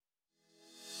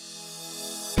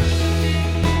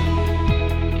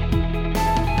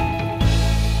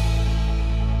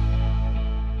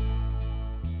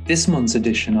This month's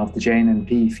edition of the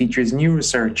JNNP features new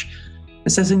research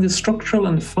assessing the structural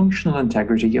and functional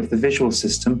integrity of the visual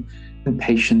system in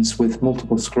patients with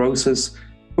multiple sclerosis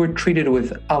who are treated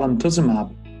with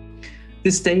alemtuzumab.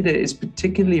 This data is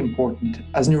particularly important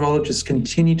as neurologists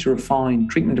continue to refine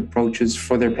treatment approaches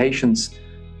for their patients,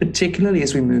 particularly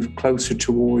as we move closer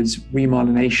towards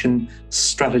remyelination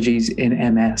strategies in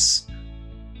MS.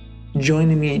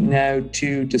 Joining me now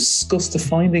to discuss the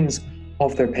findings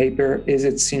of their paper is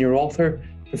its senior author,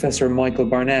 Professor Michael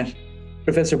Barnett.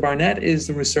 Professor Barnett is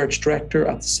the research director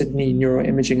at the Sydney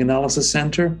Neuroimaging Analysis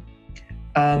Centre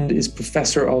and is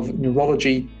Professor of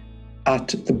Neurology at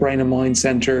the Brain and Mind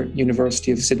Centre,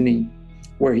 University of Sydney,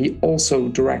 where he also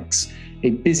directs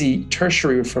a busy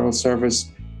tertiary referral service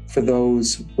for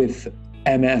those with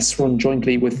MS run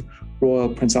jointly with Royal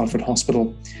Prince Alfred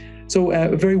Hospital. So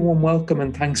a very warm welcome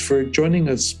and thanks for joining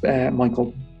us,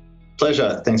 Michael.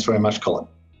 Pleasure. Thanks very much, Colin.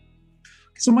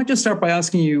 So I might just start by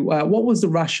asking you, what was the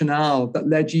rationale that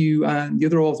led you and the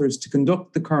other authors to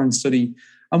conduct the current study,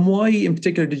 and why in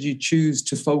particular did you choose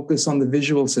to focus on the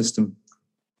visual system?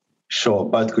 Sure,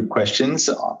 both good questions.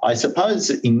 I suppose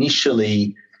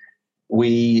initially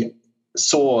we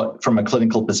saw from a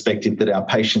clinical perspective that our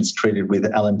patients treated with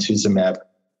alemtuzumab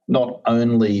not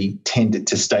only tended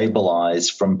to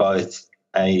stabilise from both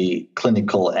a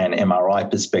clinical and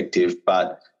MRI perspective,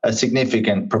 but a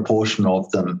significant proportion of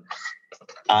them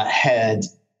had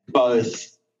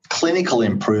both clinical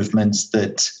improvements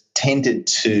that tended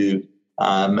to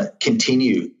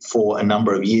continue for a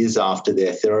number of years after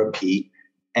their therapy,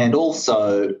 and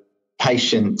also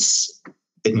patients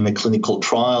in the clinical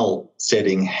trial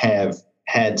setting have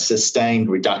had sustained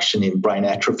reduction in brain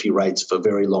atrophy rates for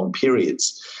very long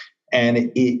periods.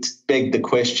 And it begged the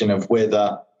question of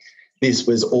whether this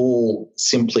was all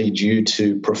simply due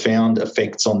to profound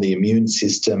effects on the immune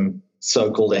system,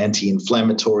 so-called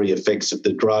anti-inflammatory effects of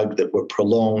the drug that were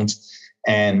prolonged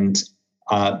and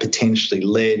potentially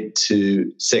led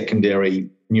to secondary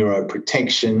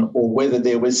neuroprotection, or whether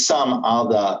there was some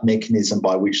other mechanism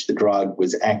by which the drug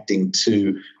was acting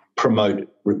to promote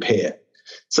repair.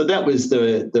 So that was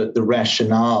the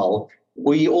rationale.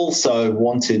 We also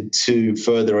wanted to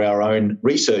further our own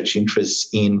research interests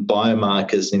in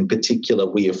biomarkers. In particular,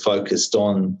 we have focused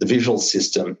on the visual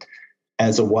system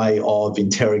as a way of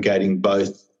interrogating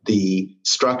both the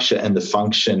structure and the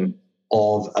function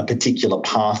of a particular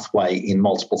pathway in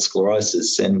multiple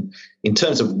sclerosis. And in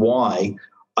terms of why,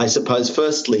 I suppose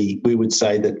firstly, we would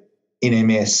say that in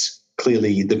MS,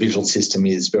 clearly the visual system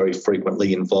is very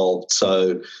frequently involved.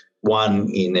 So 1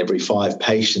 in every 5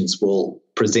 patients will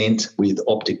present with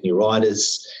optic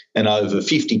neuritis, and over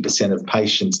 50% of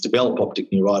patients develop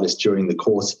optic neuritis during the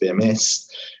course of MS.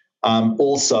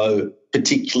 Also,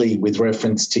 particularly with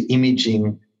reference to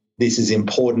imaging, this is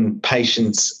important.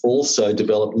 Patients also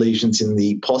develop lesions in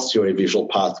the posterior visual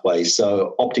pathway.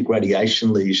 So optic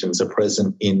radiation lesions are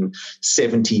present in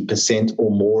 70%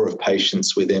 or more of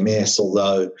patients with MS,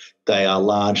 although they are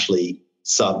largely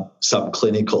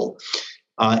subclinical.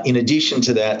 In addition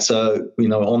to that,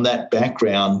 on that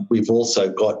background, we've also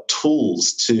got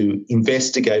tools to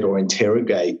investigate or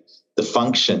interrogate the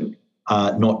function,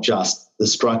 not just the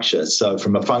structure. So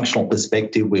from a functional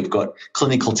perspective, we've got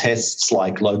clinical tests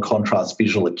like low contrast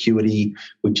visual acuity,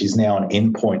 which is now an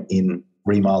endpoint in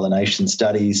remyelination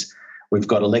studies. We've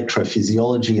got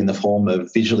electrophysiology in the form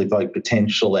of visual evoked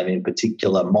potential, and in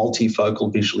particular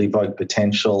multifocal visual evoked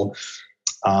potential.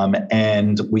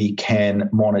 And we can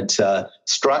monitor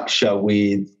structure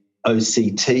with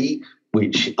OCT,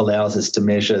 which allows us to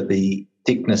measure the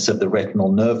thickness of the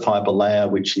retinal nerve fiber layer,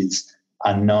 which is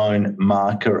a known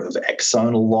marker of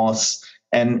axonal loss.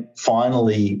 And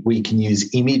finally, we can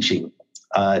use imaging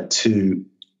to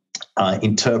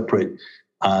interpret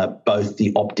both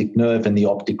the optic nerve and the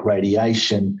optic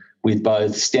radiation with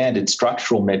both standard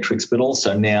structural metrics, but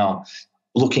also now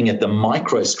looking at the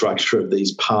microstructure of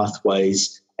these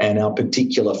pathways. And our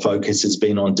particular focus has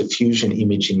been on diffusion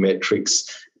imaging metrics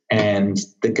and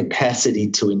the capacity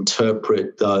to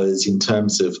interpret those in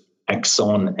terms of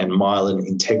axon and myelin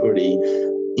integrity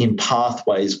in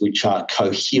pathways which are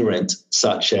coherent,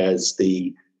 such as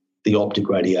the optic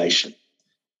radiation.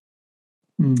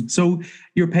 So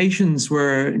your patients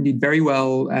were indeed very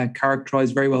well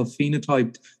characterised, very well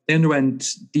phenotyped. They underwent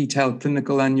detailed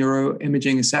clinical and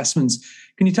neuroimaging assessments.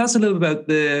 Can you tell us a little about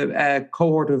the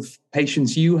cohort of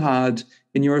patients you had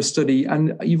in your study?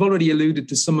 And you've already alluded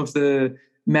to some of the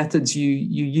methods you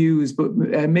use, but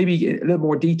maybe a little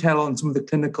more detail on some of the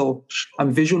clinical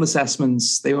and visual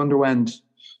assessments they underwent.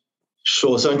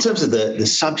 Sure. So in terms of the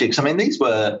subjects, I mean, these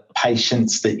were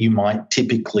patients that you might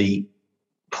typically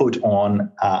put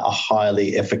on a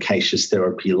highly efficacious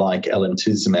therapy like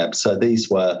alemtuzumab. So these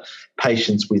were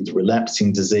patients with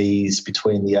relapsing disease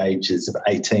between the ages of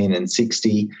 18 and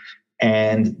 60,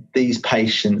 and these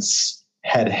patients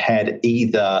had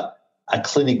either a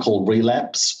clinical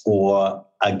relapse or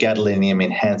a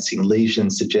gadolinium-enhancing lesion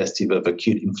suggestive of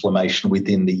acute inflammation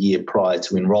within the year prior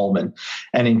to enrolment.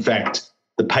 And in fact,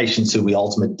 the patients who we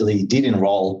ultimately did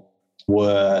enroll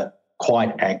were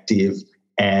quite active,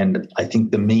 and I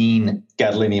think the mean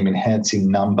gadolinium-enhancing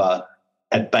number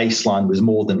at baseline was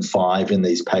more than 5 in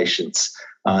these patients,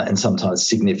 and sometimes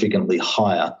significantly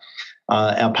higher.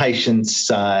 Our patients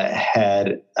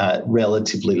had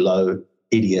relatively low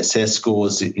EDSS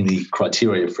scores. The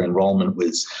criteria for enrolment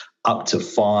was up to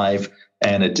 5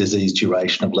 and a disease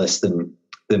duration of less than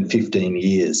 15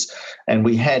 years. And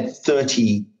we had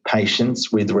 30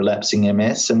 patients with relapsing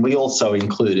MS, and we also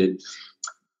included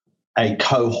a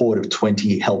cohort of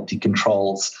 20 healthy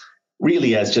controls,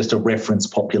 really as just a reference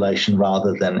population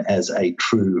rather than as a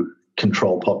true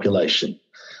control population.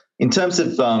 In terms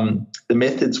of the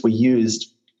methods we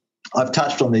used, I've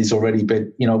touched on these already, but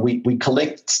we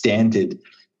collect standard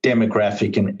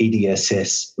demographic and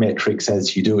EDSS metrics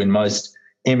as you do in most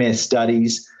MS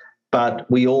studies, but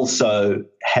we also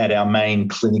had our main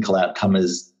clinical outcome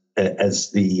as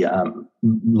the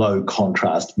low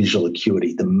contrast visual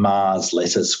acuity, the Mars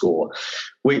letter score,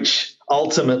 which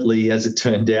ultimately, as it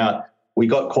turned out, we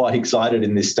got quite excited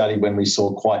in this study when we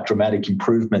saw quite dramatic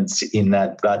improvements in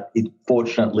that, but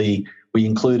fortunately we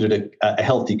included a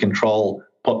healthy control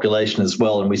population as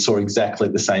well, and we saw exactly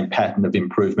the same pattern of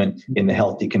improvement in the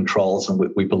healthy controls, and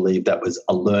we believe that was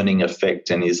a learning effect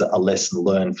and is a lesson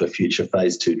learned for future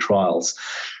phase 2 trials.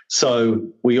 So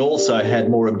we also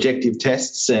had more objective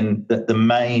tests, and the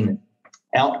main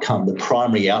outcome, the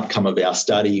primary outcome of our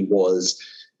study was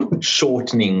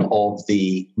shortening of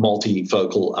the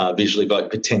multifocal visual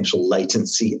evoked potential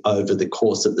latency over the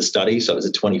course of the study. So it was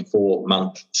a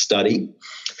 24-month study.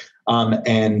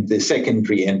 And the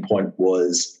secondary endpoint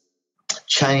was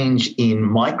change in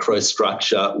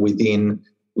microstructure within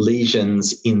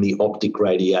lesions in the optic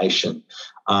radiation.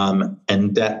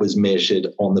 And that was measured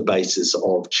on the basis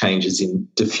of changes in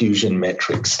diffusion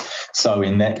metrics. So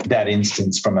in that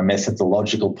instance, from a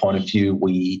methodological point of view,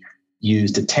 we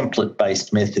used a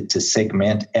template-based method to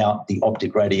segment out the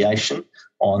optic radiation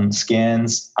on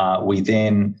scans. We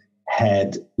then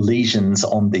had lesions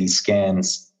on these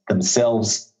scans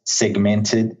themselves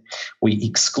segmented. We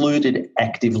excluded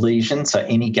active lesions, so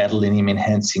any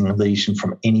gadolinium-enhancing lesion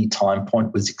from any time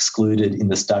point was excluded in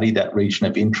the study, that region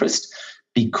of interest,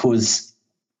 because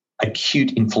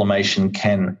acute inflammation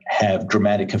can have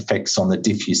dramatic effects on the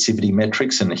diffusivity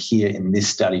metrics. And here in this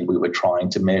study, we were trying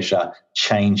to measure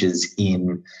changes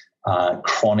in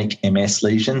chronic MS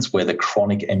lesions, where the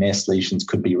chronic MS lesions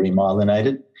could be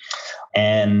remyelinated.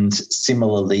 And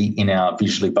similarly, in our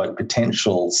visually evoked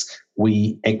potentials,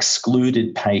 we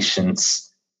excluded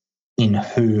patients in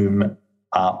whom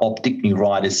optic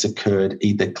neuritis occurred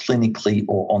either clinically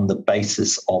or on the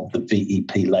basis of the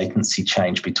VEP latency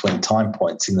change between time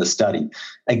points in the study.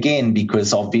 Again,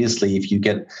 because obviously if you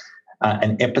get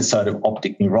an episode of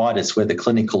optic neuritis, whether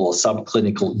clinical or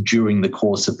subclinical, during the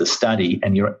course of the study,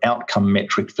 and your outcome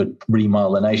metric for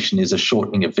remyelination is a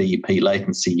shortening of VEP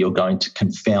latency, you're going to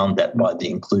confound that by the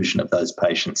inclusion of those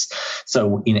patients.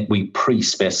 So in it, we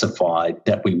pre-specified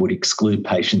that we would exclude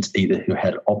patients either who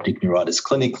had optic neuritis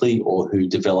clinically or who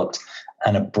developed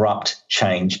an abrupt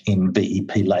change in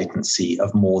VEP latency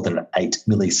of more than 8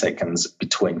 milliseconds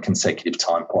between consecutive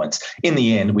time points. In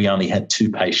the end, we only had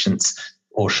 2 patients,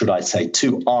 or should I say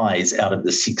 2 eyes out of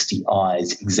the 60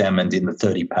 eyes examined in the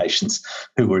 30 patients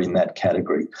who were in that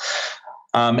category.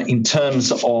 In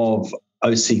terms of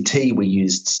OCT, we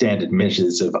used standard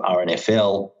measures of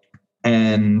RNFL,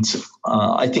 and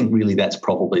I think really that's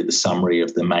probably the summary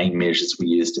of the main measures we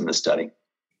used in the study.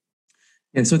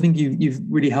 Yeah, so I think you've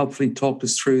really helpfully talked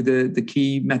us through the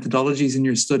key methodologies in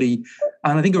your study.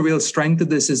 And I think a real strength of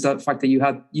this is that fact that you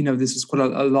had, this was quite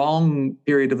a long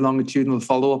period of longitudinal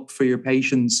follow-up for your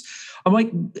patients. I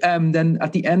might then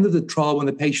at the end of the trial, when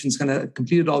the patients kind of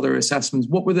completed all their assessments,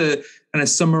 what were the kind of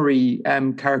summary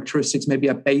characteristics, maybe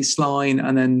at baseline,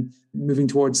 and then moving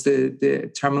towards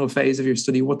the terminal phase of your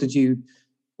study? What did you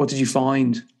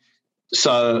find?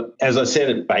 So as I said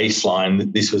at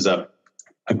baseline, this was a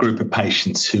group of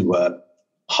patients who were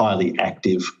highly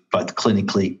active, both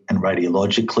clinically and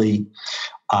radiologically.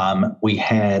 We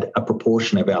had a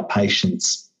proportion of our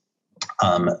patients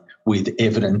with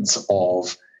evidence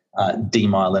of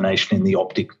demyelination in the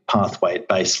optic pathway at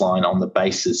baseline on the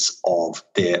basis of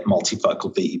their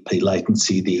multifocal VEP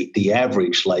latency. The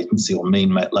average latency or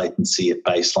mean latency at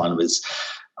baseline was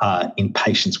in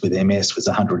patients with MS was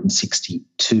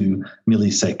 162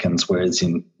 milliseconds, whereas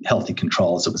in healthy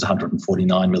controls it was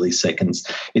 149 milliseconds.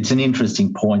 It's an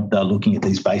interesting point, though, looking at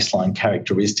these baseline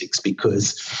characteristics,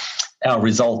 because our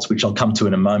results, which I'll come to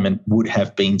in a moment, would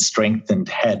have been strengthened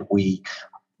had we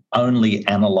only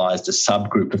analysed a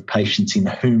subgroup of patients in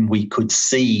whom we could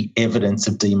see evidence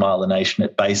of demyelination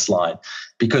at baseline.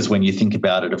 Because when you think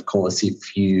about it, of course,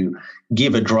 if you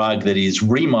give a drug that is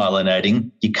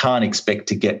remyelinating, you can't expect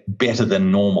to get better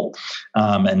than normal.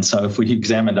 And so if we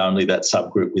examined only that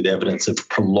subgroup with evidence of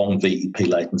prolonged VEP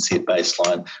latency at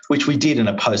baseline, which we did in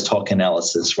a post hoc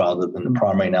analysis rather than the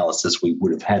primary analysis, we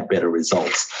would have had better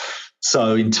results.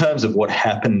 So in terms of what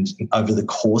happened over the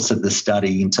course of the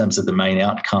study, in terms of the main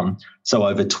outcome, so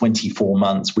over 24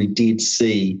 months, we did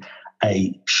see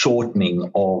a shortening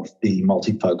of the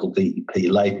multifocal VEP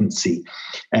latency.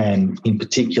 And in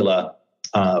particular,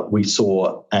 we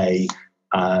saw a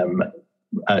mean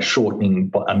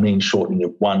shortening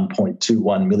of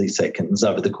 1.21 milliseconds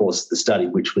over the course of the study,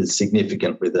 which was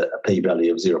significant with a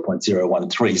p-value of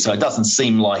 0.013. So it doesn't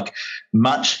seem like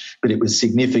much, but it was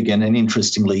significant. And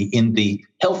interestingly, in the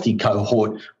healthy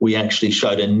cohort, we actually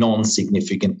showed a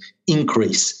non-significant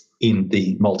increase in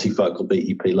the multifocal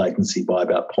VEP latency by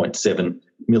about 0.7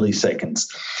 milliseconds.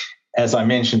 As I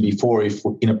mentioned before, if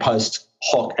in a post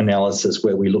hoc analysis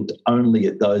where we looked only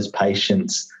at those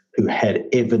patients who had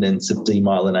evidence of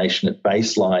demyelination at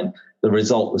baseline, the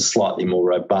result was slightly more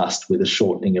robust, with a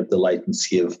shortening of the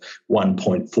latency of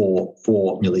 1.44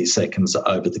 milliseconds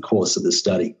over the course of the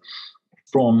study.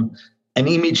 From an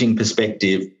imaging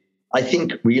perspective, I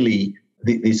think really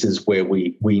this is where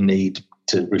we need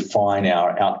to refine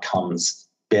our outcomes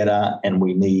better, and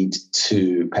we need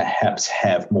to perhaps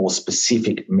have more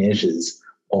specific measures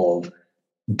of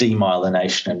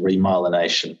demyelination and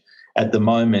remyelination. At the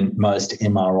moment, most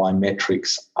MRI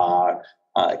metrics are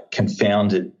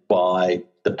confounded by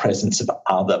the presence of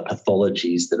other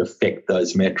pathologies that affect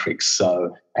those metrics.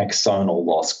 So axonal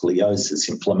loss, gliosis,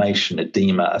 inflammation,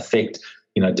 edema affect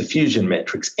diffusion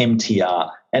metrics,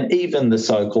 MTR, and even the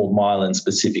so-called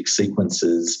myelin-specific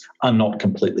sequences are not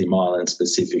completely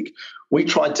myelin-specific. We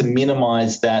tried to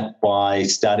minimise that by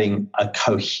studying a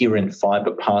coherent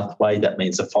fibre pathway. That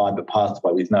means a fibre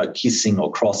pathway with no kissing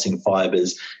or crossing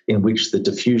fibres, in which the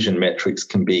diffusion metrics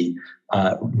can be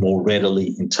more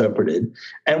readily interpreted.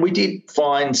 And we did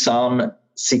find some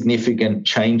significant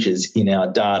changes in our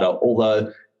data,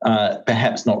 although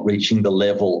perhaps not reaching the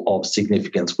level of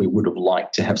significance we would have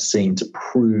liked to have seen to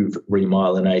prove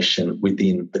remyelination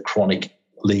within the chronic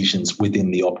lesions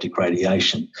within the optic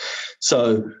radiation.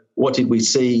 So what did we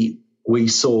see? We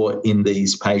saw in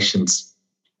these patients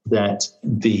that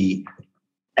the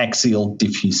axial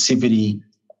diffusivity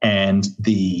and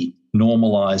the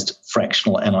normalised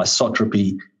fractional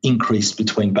anisotropy increased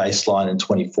between baseline and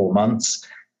 24 months.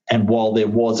 And while there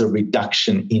was a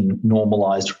reduction in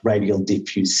normalised radial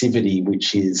diffusivity,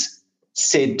 which is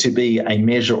said to be a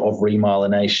measure of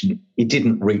remyelination, it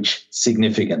didn't reach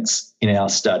significance in our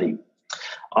study.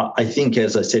 I think,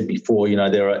 as I said before,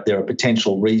 there are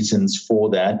potential reasons for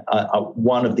that.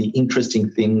 One of the interesting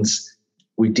things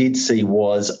we did see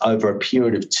was, over a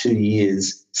period of 2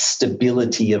 years,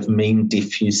 stability of mean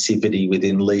diffusivity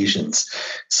within lesions.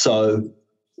 So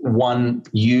one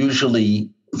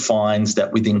usually finds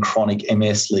that within chronic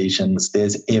MS lesions,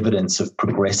 there's evidence of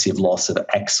progressive loss of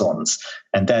axons,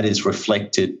 and that is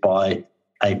reflected by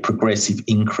a progressive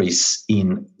increase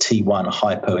in T1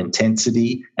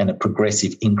 hypointensity and a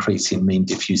progressive increase in mean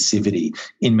diffusivity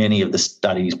in many of the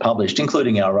studies published,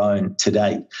 including our own to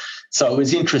date. So it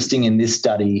was interesting in this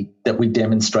study that we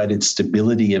demonstrated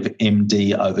stability of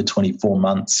MD over 24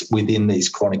 months within these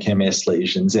chronic MS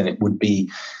lesions, and it would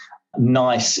be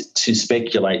nice to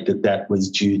speculate that that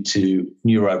was due to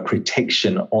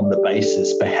neuroprotection on the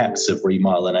basis perhaps of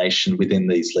remyelination within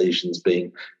these lesions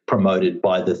being promoted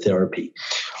by the therapy.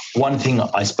 One thing,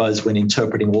 I suppose, when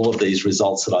interpreting all of these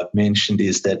results that I've mentioned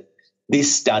is that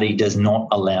this study does not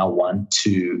allow one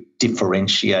to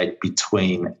differentiate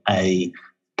between a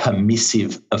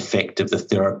permissive effect of the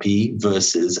therapy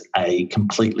versus a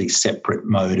completely separate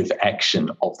mode of action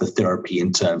of the therapy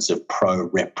in terms of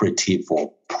pro-reparative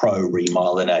or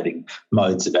pro-remyelinating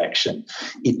modes of action.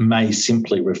 It may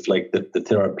simply reflect that the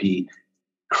therapy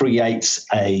creates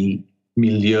a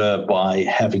milieu by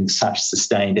having such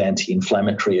sustained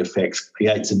anti-inflammatory effects,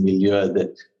 creates a milieu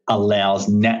that allows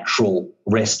natural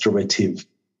restorative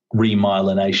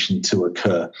remyelination to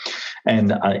occur.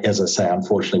 And as I say,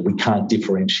 unfortunately, we can't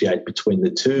differentiate between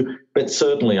the two, but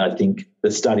certainly I think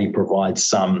the study provides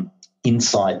some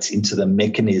insights into the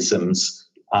mechanisms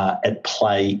at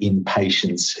play in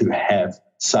patients who have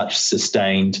such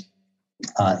sustained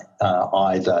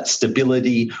either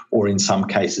stability or in some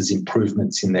cases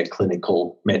improvements in their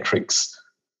clinical metrics.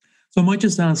 So I might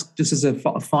just ask, just as a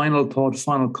final thought,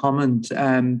 final comment.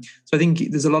 So I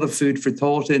think there's a lot of food for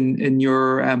thought in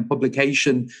your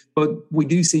publication, but we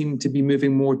do seem to be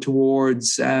moving more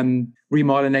towards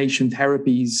remyelination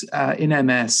therapies in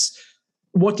MS.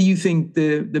 What do you think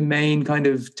the main kind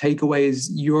of takeaways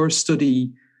your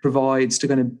study provides to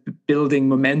kind of building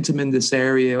momentum in this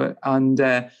area? And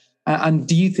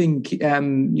do you think,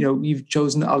 you've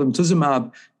chosen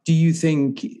alemtuzumab, do you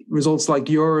think results like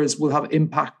yours will have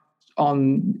impact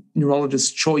on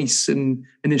neurologists' choice in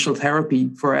initial therapy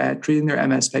for treating their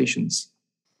MS patients?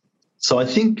 So I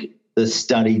think the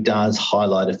study does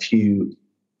highlight a few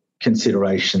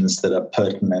considerations that are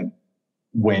pertinent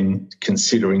when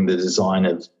considering the design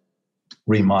of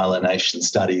remyelination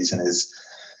studies. And as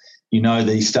you know,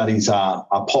 these studies are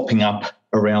popping up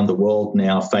around the world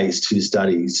now, phase 2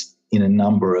 studies in a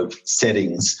number of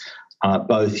settings,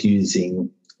 both using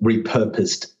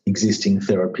repurposed existing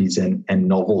therapies and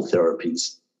novel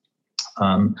therapies.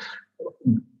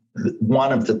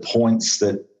 One of the points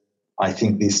that I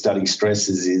think this study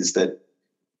stresses is that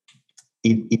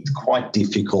it's quite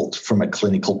difficult from a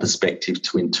clinical perspective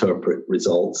to interpret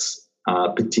results,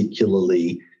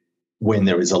 particularly when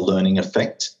there is a learning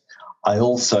effect. I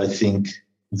also think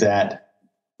that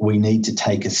we need to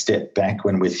take a step back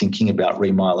when we're thinking about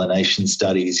remyelination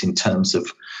studies in terms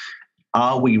of,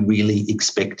 are we really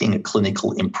expecting a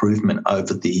clinical improvement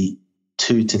over the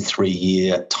 2 to 3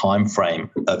 year timeframe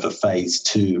of a phase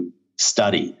 2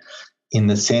 study? In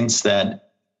the sense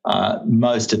that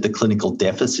most of the clinical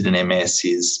deficit in MS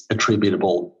is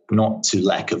attributable not to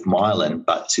lack of myelin,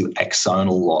 but to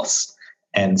axonal loss.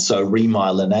 And so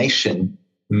remyelination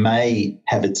may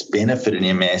have its benefit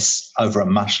in MS over a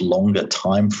much longer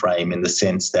time frame, in the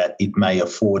sense that it may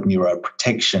afford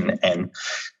neuroprotection and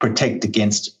protect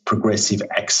against progressive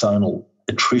axonal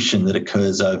attrition that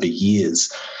occurs over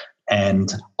years.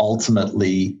 And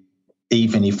ultimately,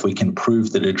 even if we can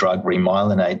prove that a drug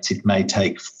remyelinates, it may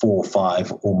take 4,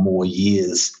 5 or more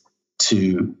years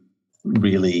to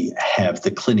really have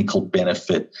the clinical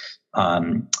benefit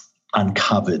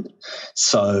uncovered.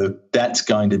 So that's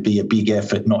going to be a big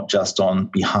effort, not just on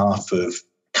behalf of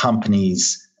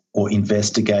companies or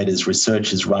investigators,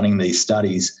 researchers running these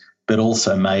studies, but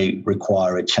also may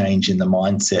require a change in the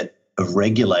mindset of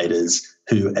regulators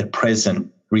who at present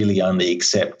really only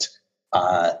accept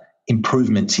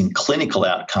improvements in clinical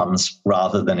outcomes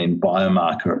rather than in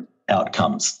biomarker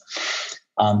outcomes.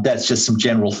 That's just some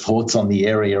general thoughts on the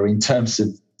area. In terms of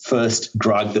first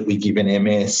drug that we give in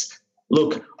MS,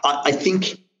 look, I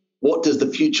think, what does the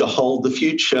future hold? The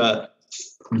future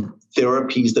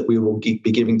therapies that we will be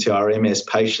giving to our MS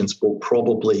patients will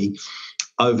probably,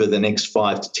 over the next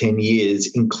 5 to 10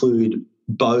 years, include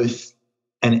both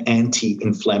an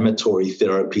anti-inflammatory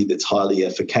therapy that's highly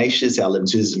efficacious,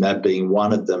 alemtuzumab being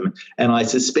one of them, and I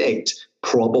suspect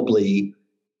probably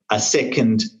a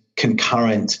second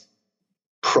concurrent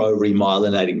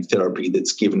pro-remyelinating therapy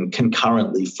that's given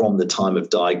concurrently from the time of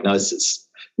diagnosis.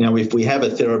 Now, if we have a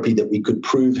therapy that we could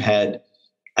prove had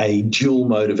a dual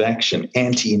mode of action,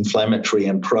 anti-inflammatory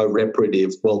and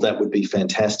pro-reparative, well, that would be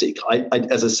fantastic.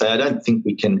 As I say, I don't think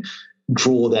we can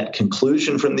draw that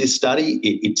conclusion from this study.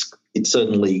 It's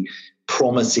certainly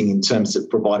promising in terms of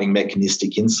providing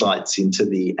mechanistic insights into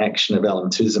the action of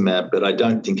alemtuzumab, but I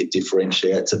don't think it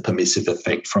differentiates a permissive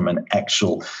effect from an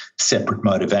actual separate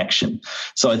mode of action.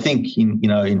 So I think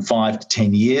in 5 to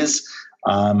 10 years,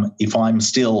 if I'm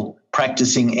still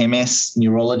practicing MS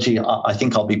neurology, I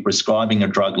think I'll be prescribing a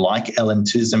drug like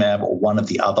alemtuzumab or one of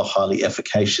the other highly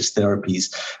efficacious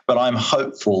therapies. But I'm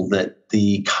hopeful that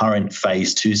the current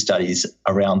phase 2 studies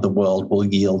around the world will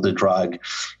yield a drug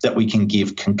that we can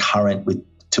give concurrent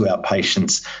to our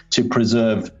patients to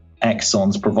preserve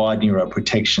axons, provide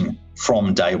neuroprotection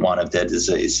from day one of their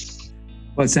disease.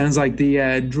 Well, it sounds like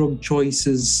the drug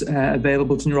choices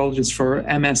available to neurologists for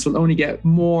MS will only get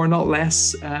more, not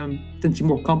less, potentially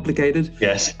more complicated.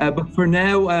 Yes. But for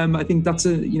now, I think that's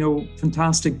a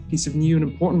fantastic piece of new and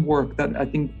important work that I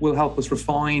think will help us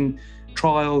refine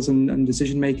trials and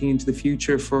decision making into the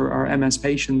future for our MS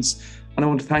patients. And I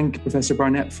want to thank Professor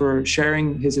Barnett for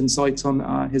sharing his insights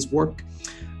on his work.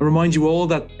 I remind you all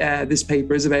that this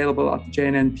paper is available at the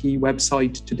JNNP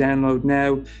website to download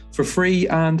now for free,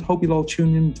 and hope you'll all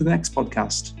tune in to the next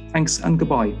podcast. Thanks and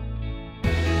goodbye.